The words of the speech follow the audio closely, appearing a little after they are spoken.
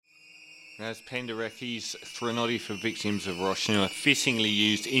As Penderecki's Threnody for Victims of Roshnua, fittingly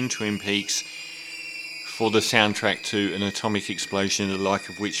used in Twin Peaks for the soundtrack to an atomic explosion, the like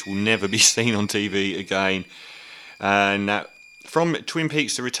of which will never be seen on TV again. And from Twin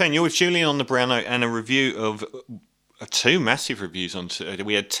Peaks: The Return, you're with Julian on the Brown Note and a review of two massive reviews on.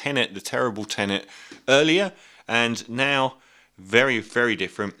 We had Tenet, the terrible Tenet, earlier, and now very, very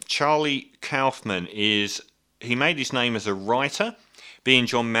different. Charlie Kaufman he made his name as a writer. Being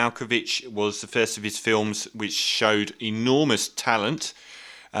John Malkovich was the first of his films which showed enormous talent.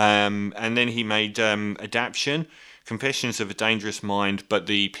 And then he made Adaption, Confessions of a Dangerous Mind, but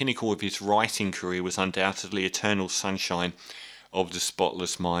the pinnacle of his writing career was undoubtedly Eternal Sunshine of the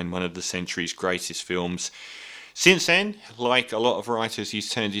Spotless Mind, one of the century's greatest films. Since then, like a lot of writers,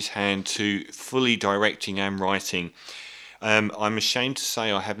 he's turned his hand to fully directing and writing. I'm ashamed to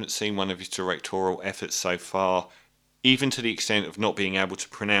say I haven't seen one of his directorial efforts so far, even to the extent of not being able to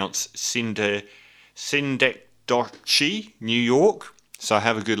pronounce Synecdoche, New York. So I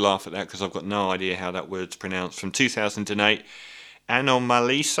have a good laugh at that because I've got no idea how that word's pronounced. From 2008,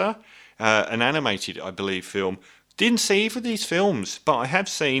 Anomalisa, an animated, I believe, film. Didn't see either of these films, but I have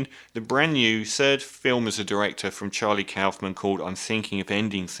seen the brand new third film as a director from Charlie Kaufman called I'm Thinking of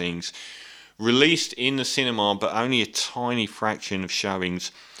Ending Things, released in the cinema, but only a tiny fraction of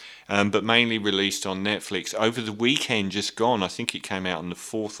showings. But mainly released on Netflix over the weekend just gone. I think it came out on the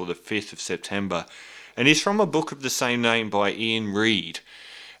 4th or the 5th of September. And it's from a book of the same name by Ian Reid.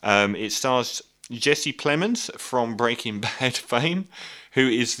 It stars Jesse Plemons from Breaking Bad fame, who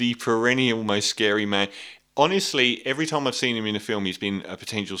is the perennial most scary man. Honestly, every time I've seen him in a film, he's been a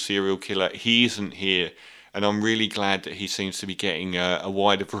potential serial killer. He isn't here. And I'm really glad that he seems to be getting a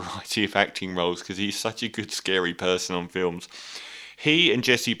wider variety of acting roles because he's such a good, scary person on films. He and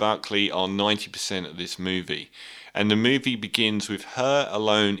Jessie Buckley are 90% of this movie. And the movie begins with her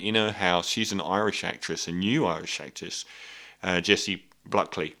alone in her house. She's an Irish actress, a new Irish actress, Jessie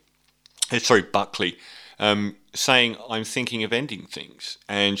Buckley. Buckley, saying, I'm thinking of ending things.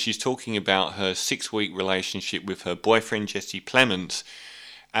 And she's talking about her 6-week relationship with her boyfriend, Jesse Plemons.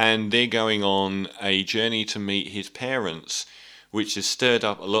 And they're going on a journey to meet his parents, which has stirred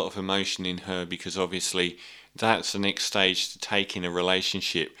up a lot of emotion in her because obviously that's the next stage to take in a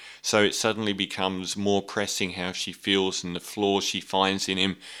relationship. So it suddenly becomes more pressing how she feels and the flaws she finds in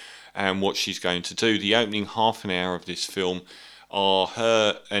him and what she's going to do. The opening half an hour of this film are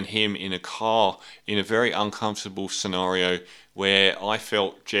her and him in a car in a very uncomfortable scenario where I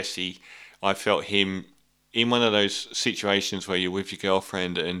felt him in one of those situations where you're with your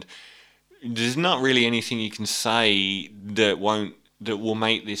girlfriend and there's not really anything you can say that will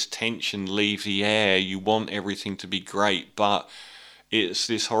make this tension leave the air. You want everything to be great, but it's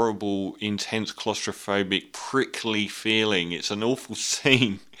this horrible, intense, claustrophobic, prickly feeling. It's an awful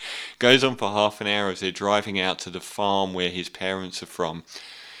scene. Goes on for half an hour as they're driving out to the farm where his parents are from,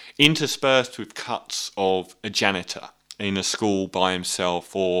 interspersed with cuts of a janitor in a school by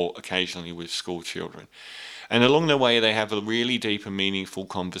himself or occasionally with school children. And along the way, they have a really deep and meaningful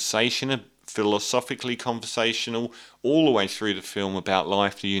conversation, philosophically conversational, all the way through the film about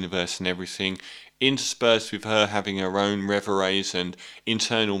life, the universe and everything, interspersed with her having her own reveries and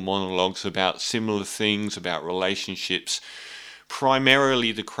internal monologues about similar things, about relationships.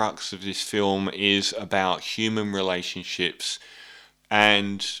 Primarily the crux of this film is about human relationships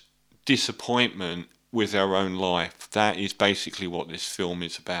and disappointment with our own life. That is basically what this film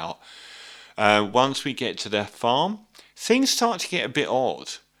is about. Once we get to the farm, things start to get a bit odd.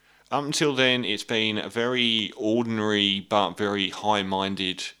 Up until then, it's been a very ordinary but very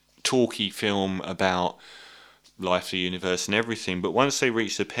high-minded, talky film about life, the universe and everything. But once they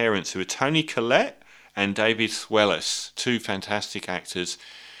reach the parents, who are Toni Collette and David Thewlis, two fantastic actors,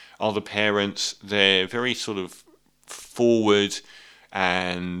 are the parents. They're very sort of forward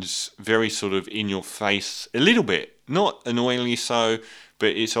and very sort of in your face, a little bit, not annoyingly so,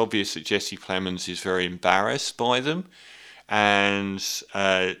 but it's obvious that Jesse Plemons is very embarrassed by them. And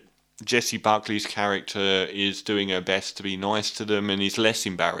Jessie Buckley's character is doing her best to be nice to them and is less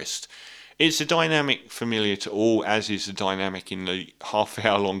embarrassed. It's a dynamic familiar to all, as is the dynamic in the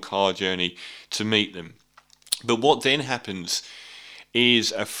half-hour-long car journey to meet them. But what then happens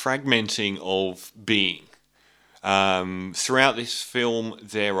is a fragmenting of being. Throughout this film,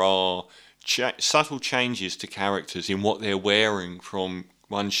 there are subtle changes to characters in what they're wearing from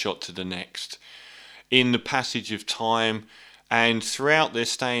one shot to the next. In the passage of time, and throughout their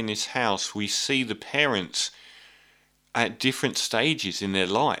stay in this house, we see the parents at different stages in their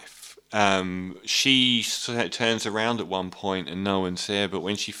life. She turns around at one point and no one's there, but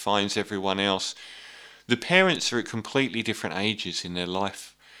when she finds everyone else, the parents are at completely different ages in their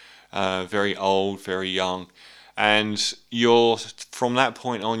life. very old, very young. And you're, from that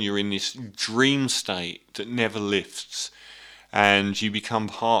point on, you're in this dream state that never lifts. And you become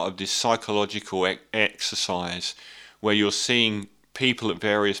part of this psychological exercise where you're seeing people at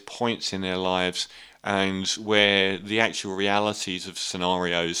various points in their lives, and where the actual realities of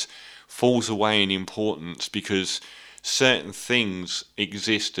scenarios falls away in importance because certain things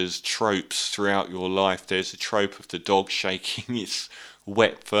exist as tropes throughout your life. There's a trope of the dog shaking its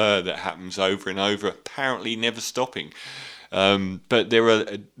wet fur that happens over and over, apparently never stopping. But there are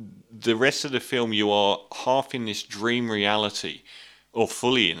the rest of the film, you are half in this dream reality, or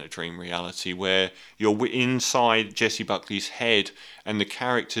fully in a dream reality, where you're inside Jessie Buckley's head and the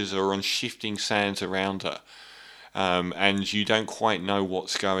characters are on shifting sands around her. And you don't quite know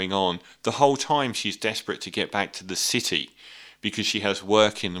what's going on. The whole time she's desperate to get back to the city because she has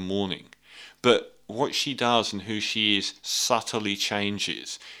work in the morning. But what she does and who she is subtly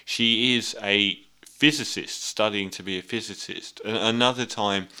changes. She is a physicist studying to be a physicist. Another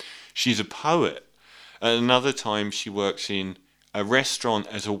time she's a poet. Another time she works in a restaurant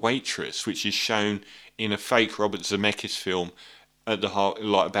as a waitress, which is shown in a fake Robert Zemeckis film at the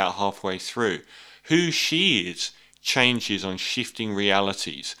about halfway through. Who she is changes on shifting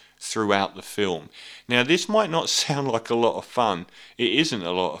realities throughout the film. Now, this might not sound like a lot of fun. It isn't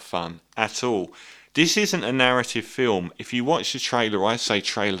a lot of fun at all. This isn't a narrative film. If you watch the trailer, I say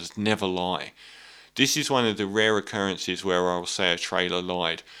trailers never lie. This is one of the rare occurrences where I will say a trailer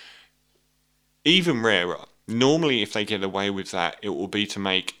lied. Even rarer. Normally, if they get away with that, it will be to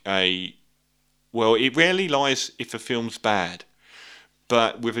make a... Well, it rarely lies if a film's bad.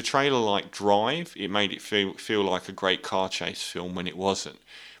 But with a trailer like Drive, it made it feel like a great car chase film when it wasn't.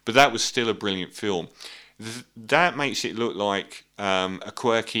 But that was still a brilliant film. That makes it look like a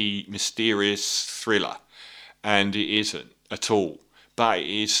quirky, mysterious thriller. And it isn't at all. But it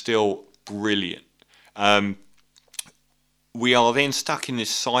is still brilliant. We are then stuck in this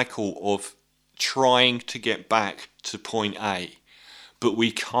cycle of trying to get back to point A. But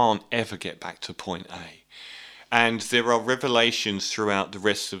we can't ever get back to point A. And there are revelations throughout the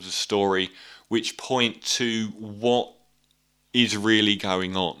rest of the story which point to what is really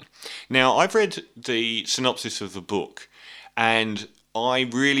going on. Now, I've read the synopsis of the book, and I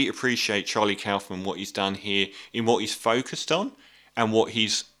really appreciate Charlie Kaufman, what he's done here in what he's focused on and what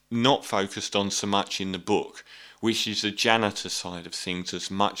he's not focused on so much in the book, which is the janitor side of things, as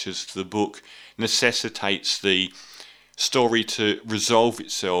much as the book necessitates the story to resolve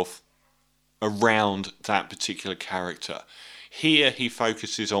itself around that particular character. Here he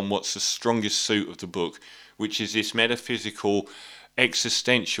focuses on what's the strongest suit of the book, which is this metaphysical,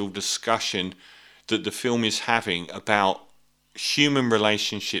 existential discussion that the film is having about human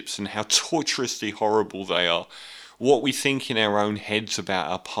relationships and how torturously horrible they are, what we think in our own heads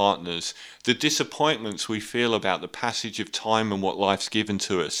about our partners, the disappointments we feel about the passage of time and what life's given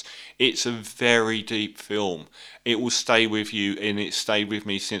to us. It's a very deep film. It will stay with you, and it's stayed with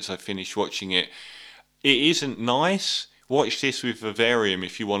me since I finished watching it. It isn't nice. Watch this with Vivarium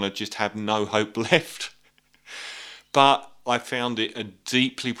if you want to just have no hope left. But I found it a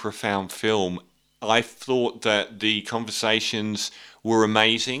deeply profound film. I thought that the conversations were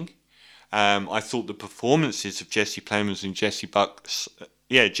amazing. I thought the performances of Jesse Plemons and Jessie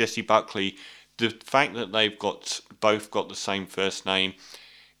Buckley, the fact that they've both got the same first name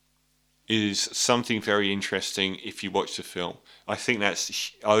is something very interesting if you watch the film. I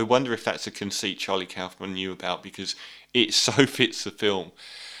wonder if that's a conceit Charlie Kaufman knew about, because it so fits the film.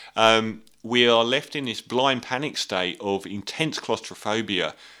 We are left in this blind panic state of intense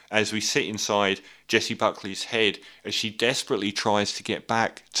claustrophobia as we sit inside Jessie Buckley's head as she desperately tries to get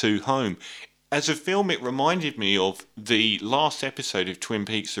back to home. As a film, it reminded me of the last episode of Twin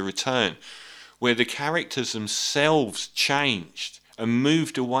Peaks: The Return, where the characters themselves changed and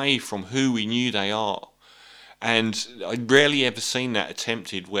moved away from who we knew they are. And I'd rarely ever seen that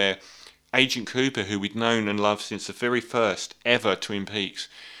attempted, where Agent Cooper, who we'd known and loved since the very first ever Twin Peaks,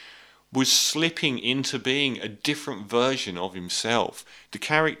 was slipping into being a different version of himself. The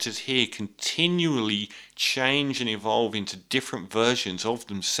characters here continually change and evolve into different versions of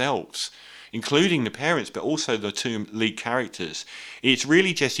themselves, including the parents, but also the two lead characters. It's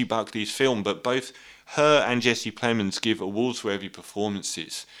really Jessie Buckley's film, but both her and Jesse Plemons give awards-worthy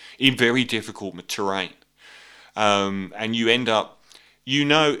performances in very difficult terrain. And you end up,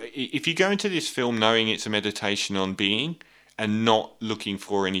 if you go into this film knowing it's a meditation on being, and not looking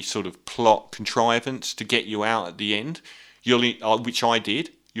for any sort of plot contrivance to get you out at the end, which I did,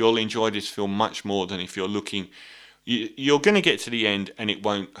 you'll enjoy this film much more than if you're looking... You're going to get to the end and it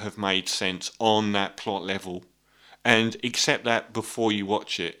won't have made sense on that plot level. And accept that before you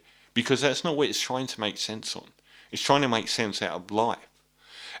watch it. because that's not what it's trying to make sense on. It's trying to make sense out of life.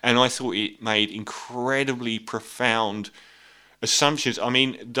 And I thought it made incredibly profound assumptions. I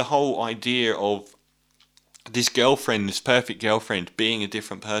mean, the whole idea of this girlfriend, this perfect girlfriend, being a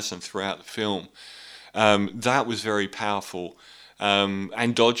different person throughout the film, that was very powerful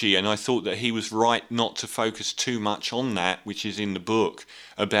and dodgy. And I thought that he was right not to focus too much on that, which is in the book,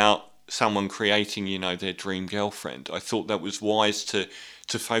 about someone creating, their dream girlfriend. I thought that was wise to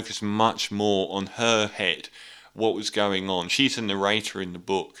focus much more on her head, what was going on. She's a narrator in the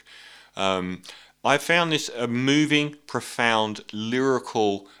book. I found this a moving, profound,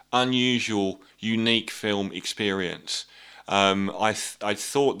 lyrical, unusual, unique film experience. I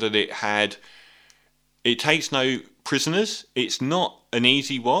thought that it takes no prisoners. It's not an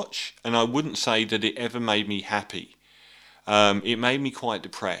easy watch, and I wouldn't say that it ever made me happy. It made me quite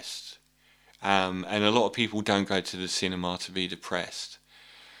depressed. And a lot of people don't go to the cinema to be depressed.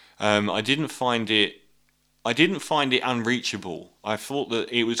 I didn't find it unreachable. I thought that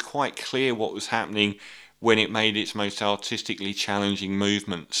it was quite clear what was happening when it made its most artistically challenging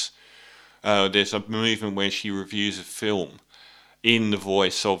movements. There's a movement where she reviews a film in the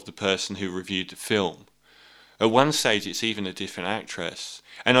voice of the person who reviewed the film. At one stage, it's even a different actress.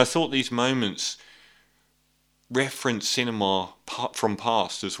 And I thought these moments reference cinema from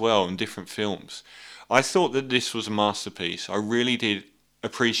past as well in different films. I thought that this was a masterpiece. I really did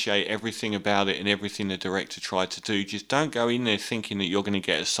appreciate everything about it and everything the director tried to do. Just don't go in there thinking that you're going to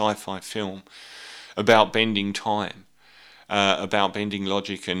get a sci-fi film about bending time, about bending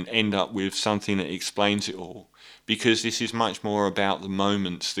logic, and end up with something that explains it all. Because this is much more about the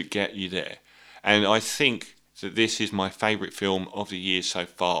moments that get you there. And I think that this is my favourite film of the year so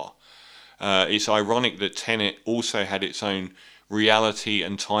far. It's ironic that Tenet also had its own reality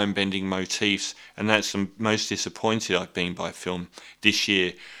and time-bending motifs, and that's the most disappointed I've been by a film this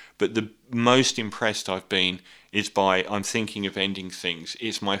year. But the most impressed I've been is by I'm Thinking of Ending Things.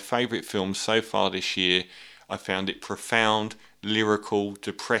 It's my favourite film so far this year. I found it profound, lyrical,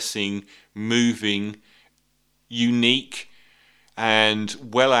 depressing, moving, unique, and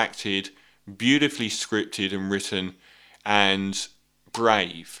well acted, beautifully scripted and written, and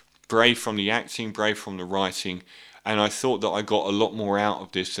brave. Brave from the acting, brave from the writing, and I thought that I got a lot more out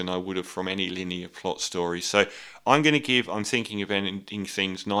of this than I would have from any linear plot story. So I'm going to give I'm Thinking of Ending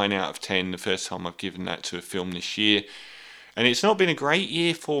Things 9 out of 10, the first time I've given that to a film this year. And it's not been a great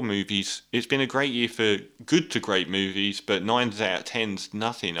year for movies. It's been a great year for good to great movies, but 9 out of 10's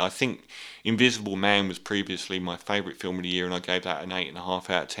nothing. I think Invisible Man was previously my favourite film of the year, and I gave that an 8.5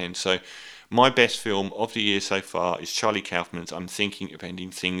 out of 10. So my best film of the year so far is Charlie Kaufman's I'm Thinking of Ending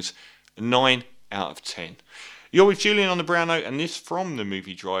Things, 9 out of 10. You're with Julian on the Brown Note, and this from the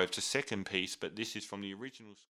movie Drive, the second piece, but this is from the original.